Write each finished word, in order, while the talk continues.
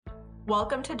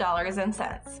Welcome to Dollars and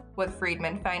Cents with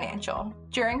Friedman Financial.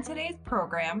 During today's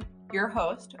program, your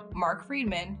host, Mark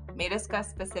Friedman, may discuss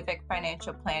specific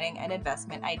financial planning and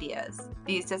investment ideas.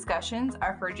 These discussions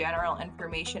are for general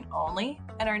information only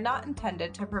and are not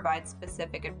intended to provide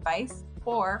specific advice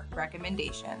or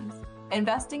recommendations.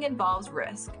 Investing involves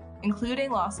risk, including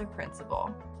loss of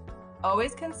principal.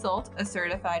 Always consult a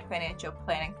certified financial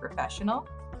planning professional,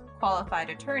 qualified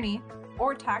attorney,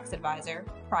 or tax advisor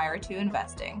prior to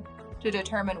investing to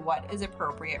determine what is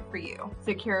appropriate for you.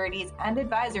 Securities and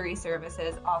advisory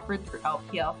services offered through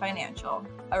LPL Financial,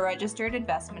 a registered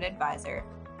investment advisor,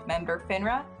 member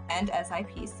FINRA and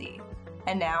SIPC.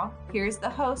 And now, here's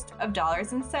the host of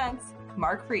Dollars and Cents,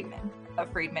 Mark Friedman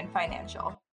of Friedman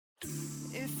Financial.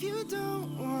 If you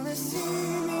don't wanna see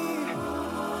me,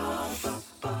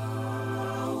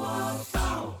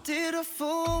 did a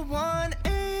full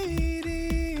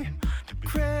 180,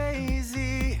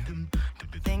 crazy,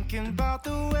 thinking about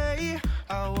the way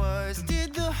I was.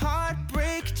 Did the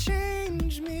heartbreak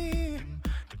change me?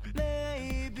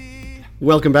 Maybe.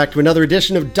 Welcome back to another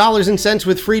edition of Dollars and Cents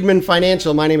with Friedman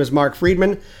Financial. My name is Mark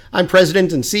Friedman. I'm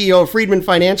president and CEO of Friedman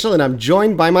Financial, and I'm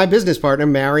joined by my business partner,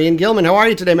 Marion Gilman. How are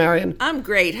you today, Marion? I'm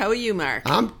great. How are you, Mark?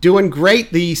 I'm doing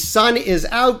great. The sun is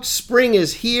out. Spring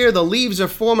is here. The leaves are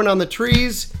forming on the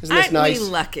trees. Isn't this nice? Aren't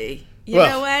we lucky? You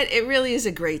know what? It really is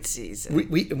a great season.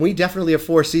 We definitely have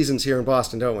 4 seasons here in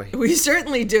Boston, don't we? We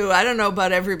certainly do. I don't know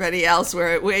about everybody else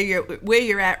where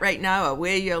you're at right now or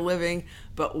where you're living,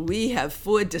 but we have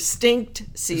 4 distinct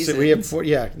seasons. So we have 4.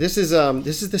 Yeah, this is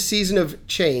the season of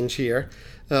change here.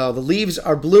 The leaves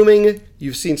are blooming.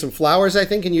 You've seen some flowers, I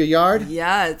think, in your yard.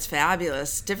 Yeah, it's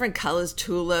fabulous. Different colors,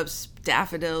 tulips,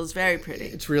 daffodils, very pretty.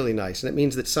 It's really nice, and it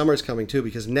means that summer's coming too.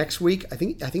 Because next week, I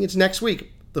think it's next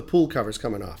week, the pool cover's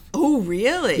coming off. Oh,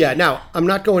 really? Yeah. Now I'm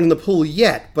not going in the pool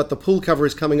yet, but the pool cover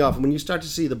is coming off, and when you start to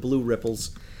see the blue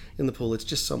ripples in the pool, it's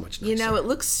just so much nicer. You know, it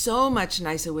looks so much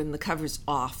nicer when the cover's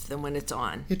off than when it's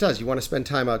on. It does. You want to spend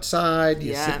time outside.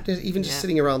 Yeah.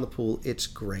 Sitting around the pool, it's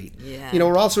great. Yeah. You know,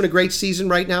 we're also in a great season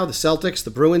right now. The Celtics,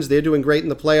 the Bruins, they're doing great in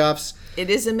the playoffs. It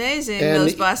is amazing, And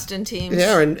those Boston teams.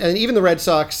 Yeah, and even the Red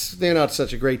Sox, they're not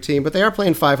such a great team, but they are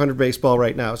playing .500 baseball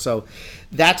right now, so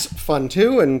that's fun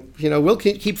too. And, you know, we'll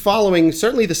keep following,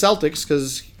 certainly the Celtics,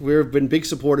 because we've been big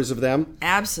supporters of them.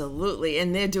 Absolutely,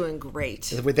 and they're doing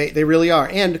great. They really are.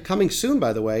 And coming soon,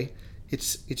 by the way,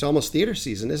 it's almost theater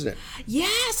season, isn't it?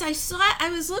 Yes, I saw it. I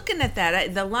was looking at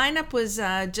that. The lineup was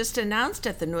just announced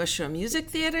at the North Shore Music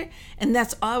Theater, and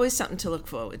that's always something to look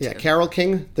forward to. Yeah, Carole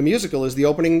King, the musical, is the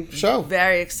opening show.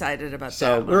 Very excited about that.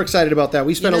 So we're excited about that.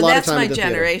 We spent a lot of time in the theater.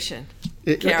 That's my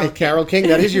generation. Carole King,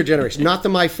 that is your generation. Not the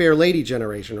My Fair Lady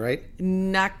generation, right?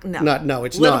 No, it's not. A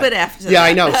little bit after that. Yeah,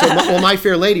 I know. So, My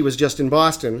Fair Lady was just in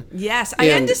Boston. Yes, I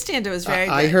understand it was very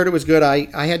good. I heard it was good.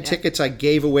 I had tickets. I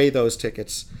gave away those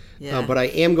tickets. Yeah. But I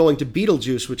am going to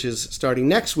Beetlejuice, which is starting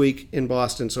next week in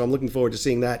Boston, so I'm looking forward to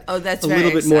seeing that. Oh, that's a very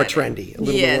little bit more exciting. trendy. A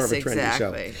little bit more of a trendy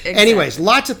show. Exactly. Anyways,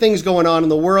 lots of things going on in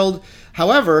the world.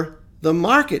 However, the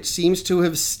market seems to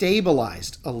have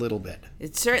stabilized a little bit.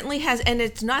 It certainly has, and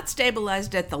it's not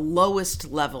stabilized at the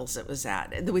lowest levels it was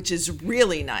at, which is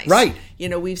really nice. Right. You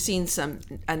know, we've seen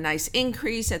a nice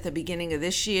increase at the beginning of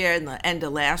this year and the end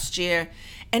of last year,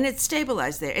 and it's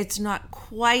stabilized there. It's not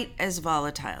quite as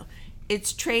volatile.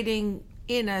 It's trading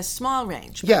in a small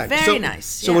range. Yeah, very nice.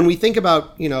 So when we think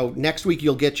about, next week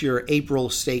you'll get your April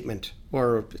statement,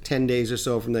 or 10 days or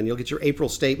so from then, you'll get your April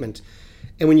statement.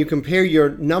 And when you compare your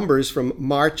numbers from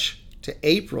March to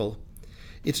April,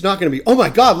 it's not going to be, oh my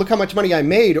God, look how much money I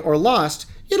made or lost.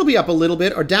 It'll be up a little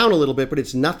bit or down a little bit, but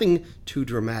it's nothing too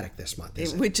dramatic this month,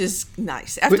 is it? Which is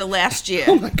nice. After last year.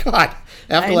 Oh my God.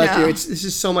 After last year, this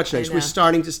is so much nice. I know. We're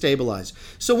starting to stabilize.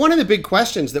 So one of the big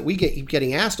questions that we keep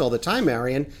getting asked all the time,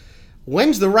 Marion,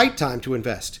 when's the right time to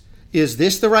invest? Is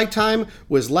this the right time?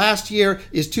 Was last year?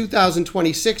 Is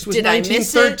 2026? Was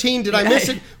 1913? Did I miss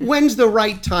it? When's the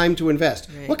right time to invest?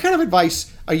 Right. What kind of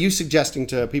advice are you suggesting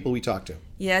to people we talk to?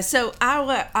 Yeah, so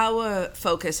our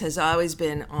focus has always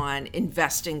been on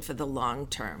investing for the long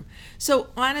term. So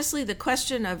honestly, the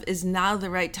question of is now the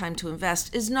right time to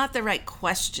invest is not the right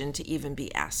question to even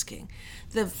be asking.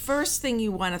 The first thing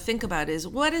you want to think about is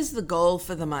what is the goal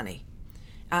for the money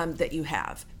that you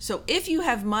have. So if you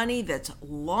have money that's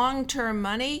long-term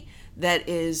money that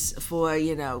is for,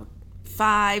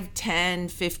 5, 10,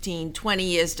 15, 20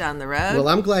 years down the road. Well,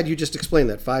 I'm glad you just explained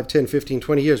that, 5, 10, 15,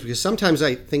 20 years, because sometimes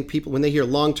I think people, when they hear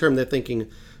long-term, they're thinking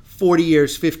 40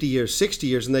 years, 50 years, 60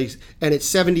 years, and it's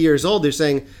 70 years old, they're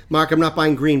saying, Mark, I'm not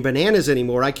buying green bananas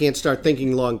anymore. I can't start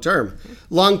thinking long-term.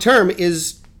 Long-term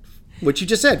is what you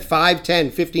just said, 5,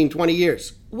 10, 15, 20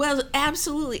 years. Well,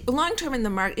 absolutely. Long term in the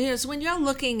market, so when you're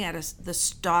looking at the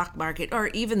stock market, or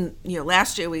even,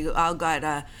 last year we all got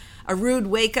a rude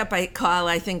wake-up call,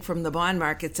 I think, from the bond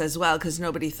markets as well, because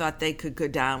nobody thought they could go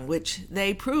down, which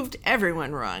they proved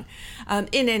everyone wrong.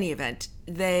 In any event,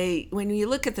 when you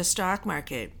look at the stock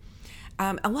market,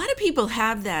 a lot of people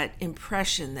have that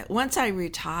impression that once I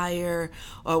retire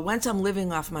or once I'm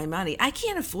living off my money, I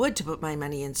can't afford to put my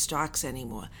money in stocks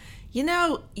anymore.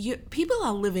 People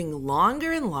are living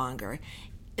longer and longer.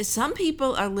 Some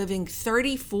people are living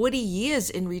 30, 40 years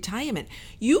in retirement.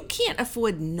 You can't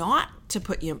afford not to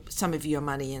put some of your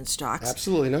money in stocks.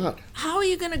 Absolutely not. How are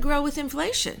you going to grow with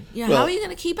inflation? How are you going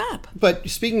to keep up? But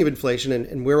speaking of inflation,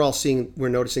 and we're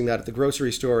noticing that at the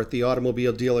grocery store, at the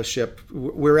automobile dealership,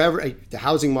 wherever, the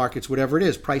housing markets, whatever it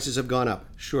is, prices have gone up.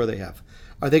 Sure they have.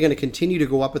 Are they going to continue to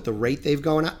go up at the rate they've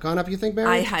gone up, you think, Mary?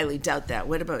 I highly doubt that.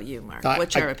 What about you, Mark?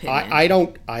 What's your opinion? I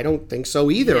don't think so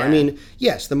either. Yeah. I mean,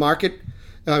 yes, the market,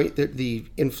 the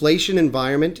inflation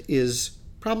environment is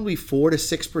probably 4 to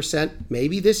 6%,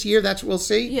 maybe this year. That's what we'll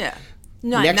see. Yeah.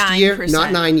 Not next 9%. year,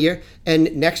 not 9 year.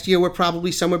 And next year, we're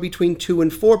probably somewhere between 2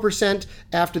 and 4%.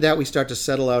 After that, we start to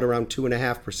settle out around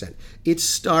 2.5%. It's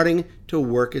starting to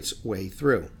work its way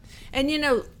through. And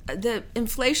the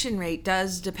inflation rate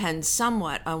does depend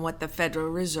somewhat on what the Federal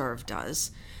Reserve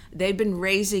does. They've been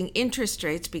raising interest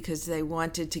rates because they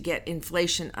wanted to get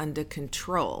inflation under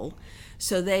control.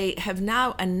 So they have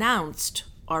now announced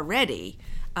already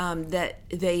that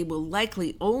they will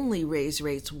likely only raise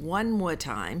rates one more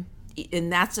time. And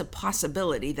that's a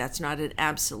possibility. That's not an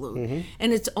absolute. Mm-hmm.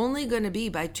 And it's only going to be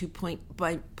by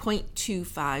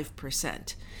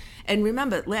 0.25%. And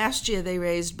remember, last year they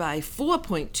raised by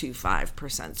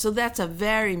 4.25%. So that's a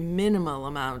very minimal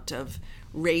amount of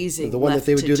raising. The one left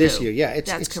that they would to do this year. Yeah,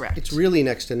 that's correct. It's really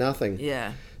next to nothing.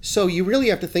 Yeah. So you really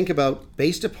have to think about,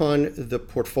 based upon the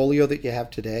portfolio that you have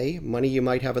today, money you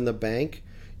might have in the bank,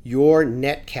 your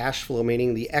net cash flow,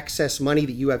 meaning the excess money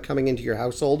that you have coming into your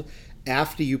household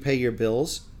after you pay your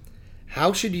bills,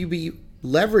 how should you be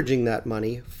leveraging that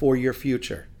money for your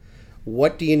future?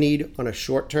 What do you need on a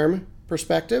short-term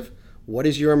perspective? What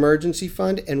is your emergency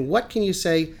fund? And what can you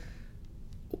say,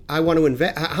 I want to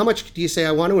invest? How much do you say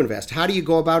I want to invest? How do you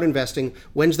go about investing?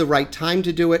 When's the right time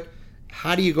to do it?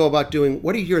 How do you go about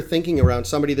what are your thinking around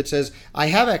somebody that says, I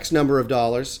have X number of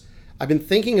dollars. I've been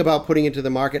thinking about putting it into the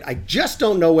market. I just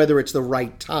don't know whether it's the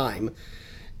right time.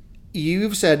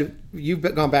 You've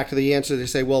gone back to the answer to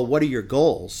say, well, what are your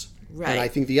goals? Right. And I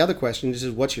think the other question is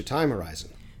what's your time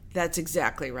horizon? That's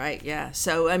exactly right. Yeah.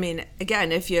 So, I mean,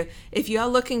 again, if you're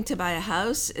looking to buy a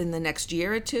house in the next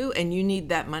year or two and you need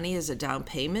that money as a down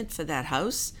payment for that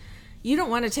house, you don't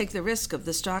want to take the risk of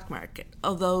the stock market.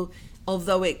 Although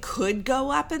it could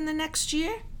go up in the next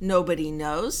year, nobody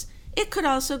knows. It could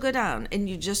also go down, and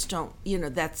you just don't,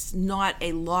 that's not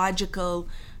a logical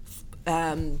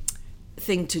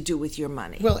thing to do with your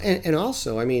money. Well, and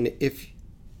also, I mean,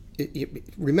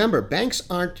 remember, banks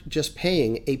aren't just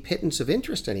paying a pittance of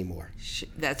interest anymore.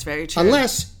 That's very true.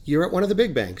 Unless you're at one of the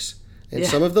big banks. And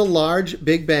some of the large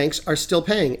big banks are still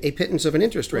paying a pittance of an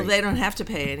interest rate. Well, they don't have to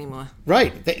pay anymore.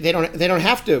 Right. They don't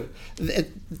have to.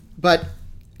 But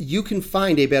you can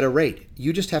find a better rate.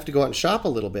 You just have to go out and shop a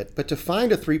little bit. But to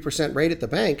find a 3% rate at the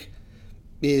bank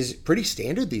is pretty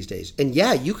standard these days. And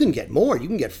yeah, you can get more. You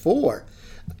can get 4%.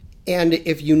 And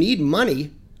if you need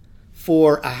money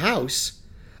for a house,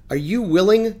 are you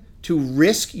willing to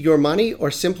risk your money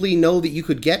or simply know that you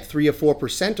could get 3 or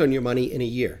 4% on your money in a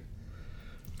year?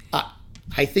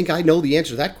 I think I know the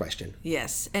answer to that question.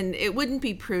 Yes, and it wouldn't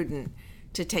be prudent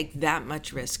to take that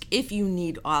much risk if you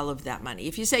need all of that money.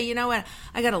 If you say, you know what,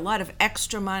 I got a lot of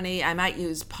extra money, I might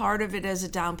use part of it as a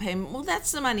down payment, well,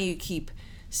 that's the money you keep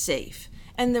safe.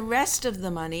 And the rest of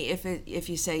the money, if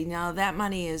you say, no, that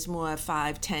money is more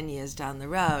 5-10 years down the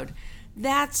road,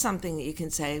 that's something that you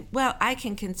can say, well, I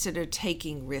can consider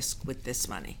taking risk with this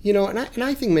money. And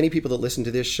I think many people that listen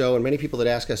to this show and many people that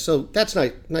ask us, so that's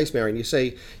nice, Mary, and you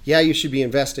say, yeah, you should be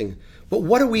investing. But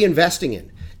what are we investing in?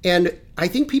 And I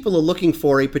think people are looking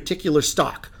for a particular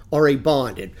stock or a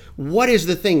bond. And what is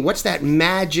the thing? What's that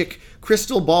magic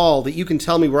crystal ball that you can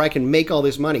tell me where I can make all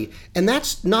this money? And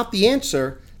that's not the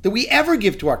answer that we ever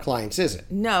give to our clients, is it?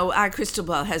 No, our crystal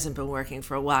ball hasn't been working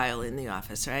for a while in the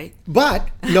office, right? But,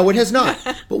 no, it has not.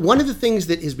 But one of the things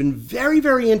that has been very,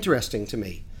 very interesting to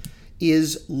me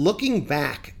is looking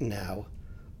back now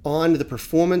on the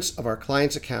performance of our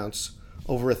clients' accounts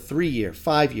over a 3-year,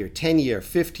 5-year, 10-year,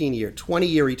 15-year,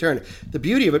 20-year return. The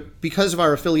beauty of it, because of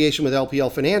our affiliation with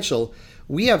LPL Financial,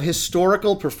 we have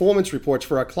historical performance reports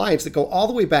for our clients that go all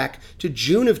the way back to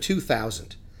June of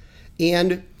 2000.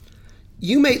 And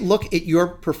You may look at your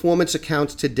performance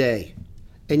accounts today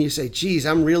and you say, geez,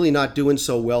 I'm really not doing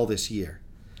so well this year.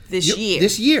 This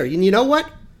year. And you know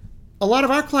what? A lot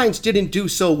of our clients didn't do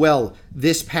so well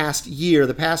this past year,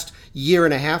 the past year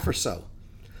and a half or so.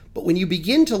 But when you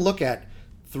begin to look at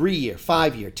 3-year,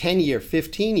 5-year, 10-year,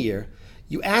 15-year,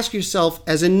 you ask yourself,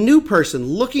 as a new person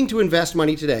looking to invest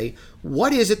money today,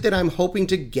 what is it that I'm hoping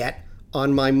to get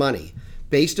on my money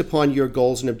based upon your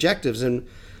goals and objectives? And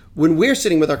when we're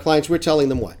sitting with our clients, we're telling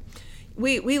them what?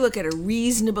 We look at a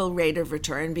reasonable rate of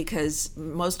return because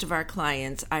most of our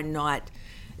clients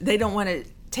they don't want to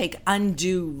take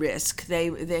undue risk.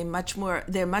 They're much more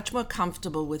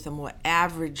comfortable with a more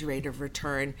average rate of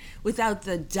return without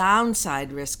the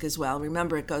downside risk as well.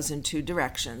 Remember, it goes in two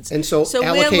directions. And so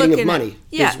allocating of money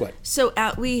is what? So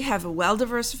we have a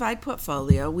well-diversified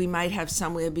portfolio. We might have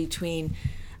somewhere between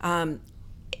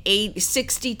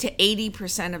 60 to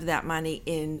 80% of that money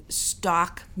in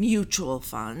stock mutual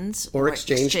funds or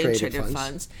exchange-traded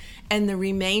funds, and the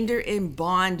remainder in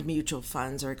bond mutual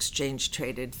funds or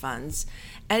exchange-traded funds.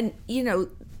 And,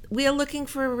 we are looking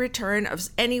for a return of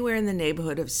anywhere in the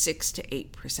neighborhood of 6 to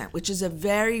 8%, which is a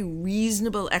very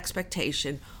reasonable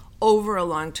expectation over a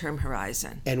long-term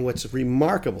horizon. And what's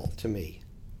remarkable to me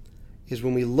is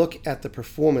when we look at the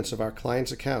performance of our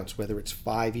clients' accounts, whether it's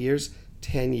 5 years,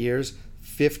 10 years,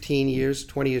 15 years,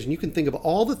 20 years, and you can think of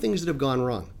all the things that have gone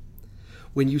wrong.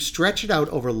 When you stretch it out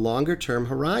over longer term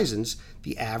horizons,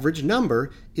 the average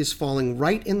number is falling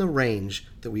right in the range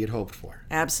that we had hoped for.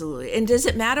 Absolutely. And does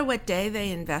it matter what day they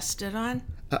invested on?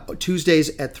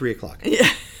 Tuesdays at 3:00.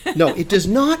 Yeah. No, it does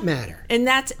not matter. And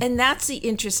that's the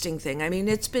interesting thing. I mean,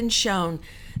 it's been shown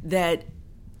that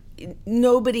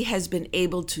nobody has been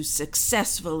able to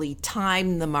successfully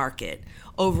time the market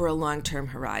over a long-term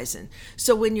horizon.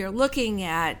 So when you're looking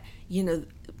at,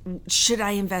 should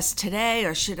I invest today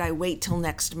or should I wait till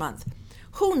next month?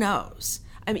 Who knows?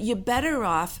 I mean, you're better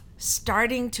off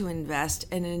starting to invest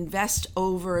and invest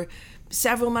over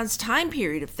several months time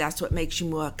period if that's what makes you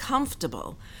more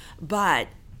comfortable. But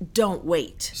don't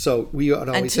wait. So we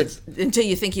always until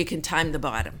you think you can time the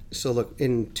bottom. So look,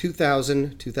 in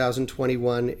 2000,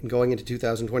 2021, and going into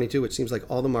 2022, it seems like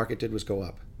all the market did was go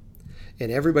up.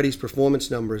 And everybody's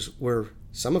performance numbers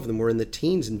some of them were in the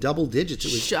teens and double digits.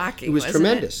 It was shocking. It was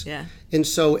tremendous. Yeah. And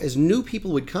so as new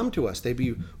people would come to us, they'd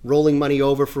be rolling money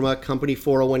over from a company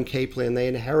 401k plan, they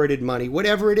inherited money,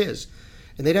 whatever it is.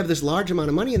 And they'd have this large amount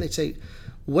of money and they'd say,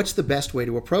 what's the best way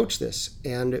to approach this?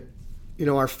 And,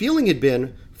 our feeling had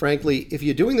been, frankly, if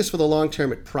you're doing this for the long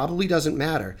term, it probably doesn't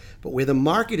matter. But where the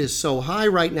market is so high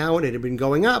right now and it had been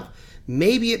going up,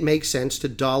 maybe it makes sense to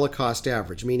dollar cost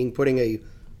average, meaning putting a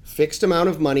fixed amount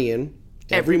of money in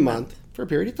every month for a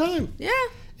period of time. Yeah.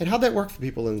 And how'd that work for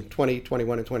people in 20,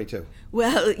 21, and 22?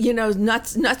 Well, not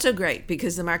so great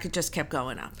because the market just kept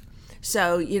going up.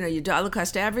 So, you're dollar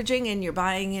cost averaging and you're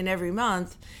buying in every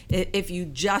month. If you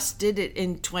just did it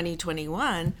in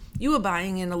 2021, you were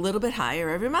buying in a little bit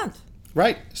higher every month.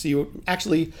 Right. So you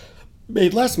actually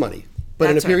made less money.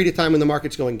 But in a period of time when the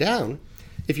market's going down,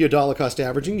 if you're dollar cost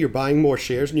averaging, you're buying more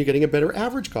shares and you're getting a better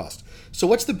average cost. So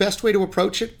what's the best way to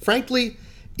approach it? Frankly,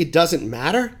 it doesn't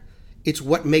matter. It's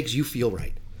what makes you feel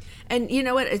right. And you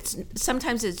know what?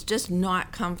 Sometimes it's just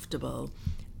not comfortable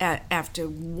after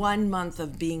 1 month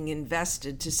of being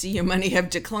invested to see your money have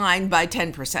declined by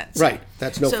 10%. Right.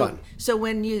 That's no fun. So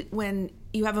when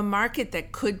you have a market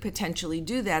that could potentially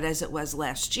do that as it was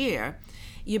last year,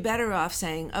 you're better off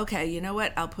saying, okay, you know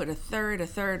what? I'll put a third,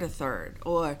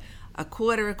 or a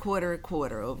quarter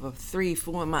over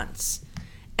 3-4 months.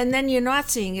 And then you're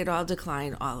not seeing it all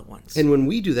decline all at once. And when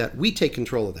we do that, we take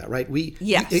control of that, right?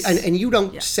 Yes. And you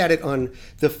don't set it on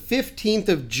the 15th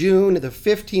of June, the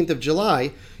 15th of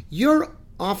July. You're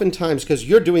oftentimes, because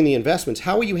you're doing the investments,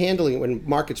 how are you handling it when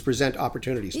markets present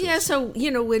opportunities to us? So,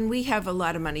 when we have a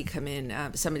lot of money come in,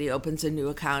 somebody opens a new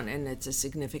account and it's a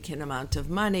significant amount of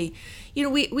money,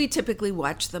 we typically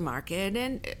watch the market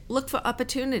and look for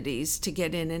opportunities to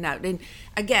get in and out. And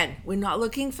again, we're not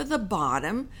looking for the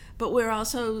bottom, but we're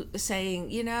also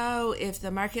saying, if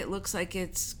the market looks like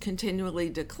it's continually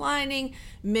declining,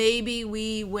 maybe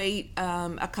we wait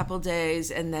a couple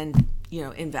days and then,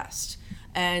 invest.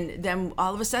 And then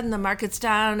all of a sudden the market's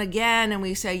down again and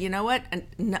we say, you know what,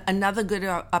 another good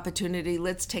opportunity,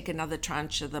 let's take another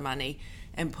tranche of the money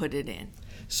and put it in.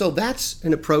 So that's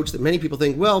an approach that many people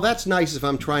think, well, that's nice if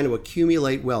I'm trying to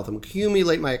accumulate wealth,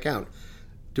 accumulate my account.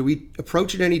 Do we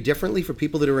approach it any differently for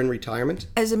people that are in retirement?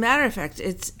 As a matter of fact,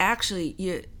 it's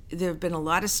actually, there have been a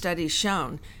lot of studies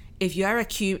shown, if you're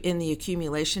in the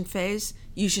accumulation phase,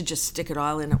 you should just stick it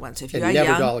all in at once. If you're And never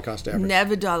young, dollar cost average.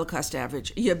 Never dollar cost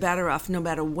average. You're better off, no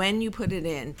matter when you put it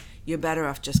in, you're better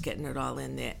off just getting it all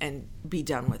in there and be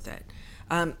done with it.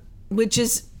 Which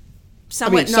is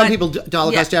somewhat some people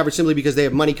dollar cost average simply because they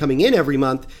have money coming in every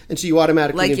month, and so you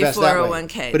automatically like invest your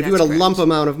 401k, that way. But if you had a lump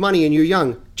amount of money and you're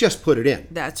young, just put it in.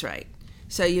 That's right.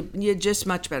 So you're just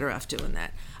much better off doing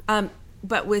that.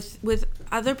 But with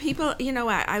other people,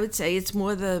 I would say it's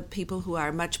more the people who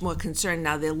are much more concerned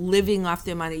now. They're living off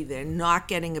their money. They're not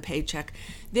getting a paycheck.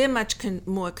 They're much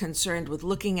more concerned with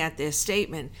looking at their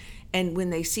statement. And when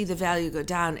they see the value go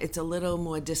down, it's a little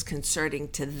more disconcerting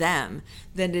to them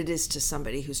than it is to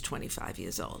somebody who's 25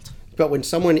 years old. But when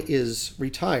someone is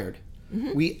retired,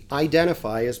 we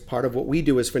identify, as part of what we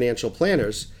do as financial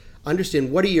planners,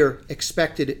 understand what are your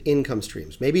expected income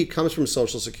streams. Maybe it comes from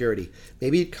Social Security.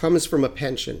 Maybe it comes from a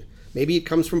pension. Maybe it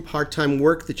comes from part-time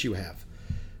work that you have.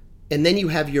 And then you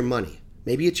have your money.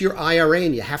 Maybe it's your IRA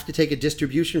and you have to take a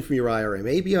distribution from your IRA.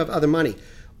 Maybe you have other money.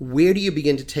 Where do you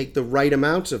begin to take the right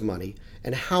amounts of money?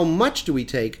 And how much do we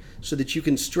take so that you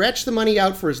can stretch the money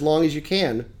out for as long as you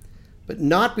can, but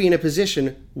not be in a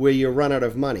position where you run out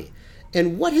of money?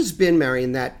 And what has been,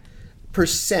 Marion, that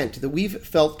percent that we've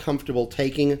felt comfortable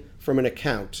taking from an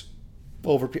account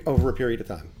over a period of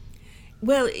time?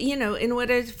 Well, in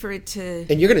order for it to...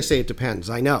 And you're going to say it depends,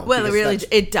 I know. Well,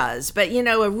 it does. But,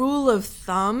 a rule of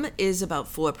thumb is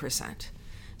about 4%.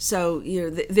 So,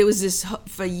 there was this,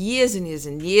 for years and years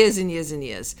and years and years and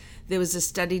years, there was a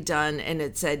study done and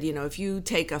it said, if you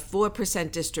take a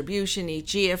 4% distribution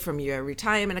each year from your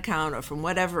retirement account or from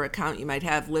whatever account you might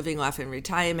have living off in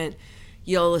retirement,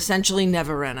 you'll essentially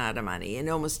never run out of money in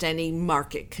almost any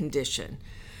market condition.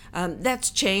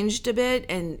 That's changed a bit,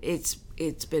 and it's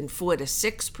been 4 to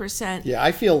 6%. Yeah,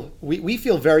 I feel we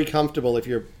feel very comfortable if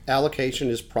your allocation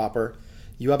is proper,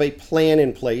 you have a plan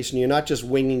in place, and you're not just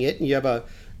winging it, and you have a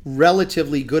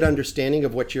relatively good understanding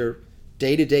of what your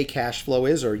day-to-day cash flow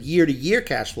is or year-to-year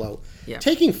cash flow. Yeah.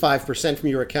 Taking 5% from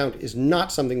your account is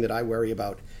not something that I worry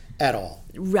about at all.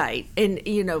 Right, and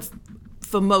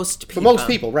for most people. For most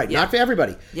people, right, yeah. Not for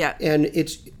everybody. Yeah. And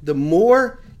it's the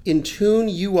more in tune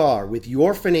you are with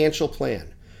your financial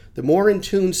plan, the more in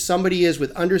tune somebody is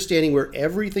with understanding where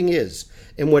everything is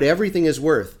and what everything is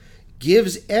worth,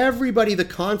 gives everybody the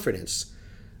confidence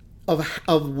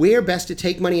of where best to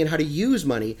take money and how to use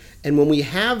money. And when we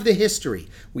have the history,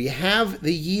 we have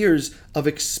the years of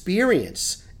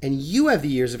experience, and you have the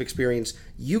years of experience,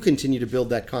 you continue to build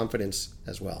that confidence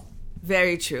as well.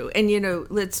 Very true. And,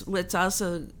 let's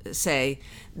also say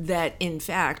that, in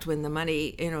fact, when the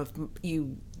money, if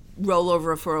you roll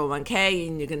over a 401k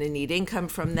and you're going to need income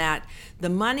from that, the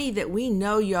money that we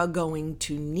know you're going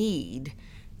to need,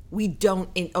 we don't,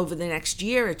 over the next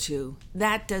year or two,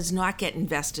 that does not get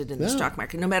invested in the stock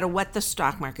market, no matter what the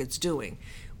stock market's doing.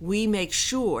 We make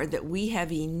sure that we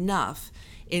have enough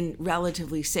in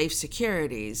relatively safe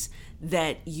securities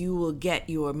that you will get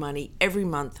your money every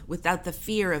month without the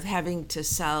fear of having to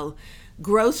sell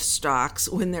growth stocks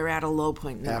when they're at a low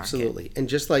point in the Absolutely. market. And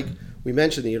just like we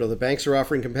mentioned, the banks are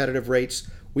offering competitive rates.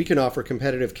 We can offer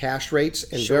competitive cash rates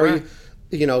and Sure.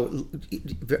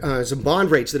 some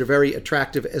bond rates that are very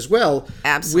attractive as well.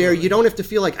 Absolutely. Where you don't have to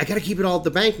feel like, I got to keep it all at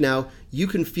the bank now. You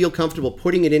can feel comfortable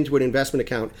putting it into an investment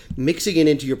account, mixing it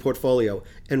into your portfolio,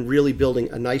 and really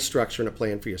building a nice structure and a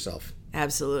plan for yourself.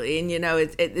 Absolutely. And,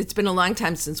 it's been a long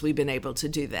time since we've been able to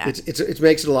do that. It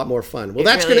makes it a lot more fun. Well,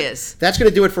 that's going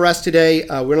to do it for us today.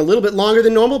 We're in a little bit longer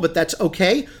than normal, but that's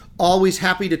okay. Always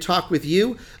happy to talk with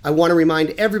you. I want to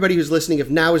remind everybody who's listening, if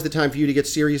now is the time for you to get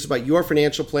serious about your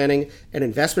financial planning and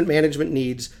investment management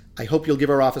needs, I hope you'll give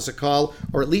our office a call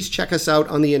or at least check us out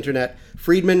on the internet,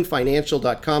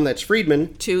 friedmanfinancial.com. That's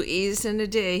Friedman. 2 E's and a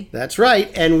D. That's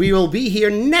right. And we will be here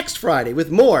next Friday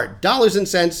with more Dollars and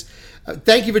Cents.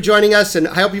 Thank you for joining us, and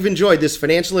I hope you've enjoyed this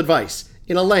financial advice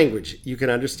in a language you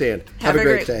can understand. Have a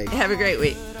great day. Have a great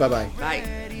week. Bye-bye.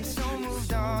 Bye.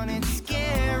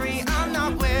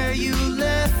 You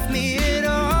left me at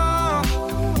all.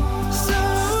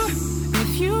 So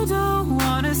if you don't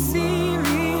wanna see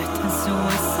me dancing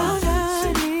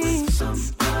with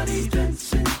somebody,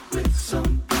 dancing with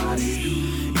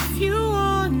somebody. If you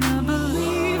wanna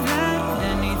believe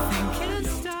that anything can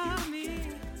stop me.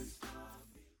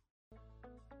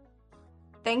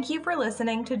 Thank you for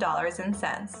listening to Dollars and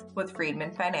Cents with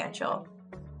Friedman Financial.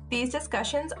 These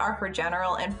discussions are for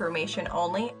general information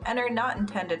only and are not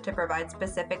intended to provide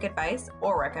specific advice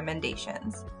or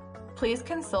recommendations. Please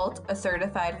consult a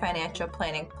certified financial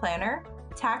planning planner,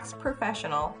 tax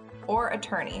professional, or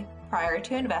attorney prior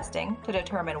to investing to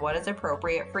determine what is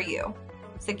appropriate for you.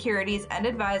 securities and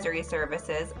advisory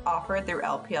services offered through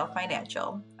LPL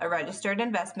Financial, a registered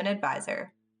investment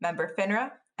advisor, member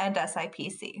FINRA and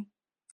SIPC.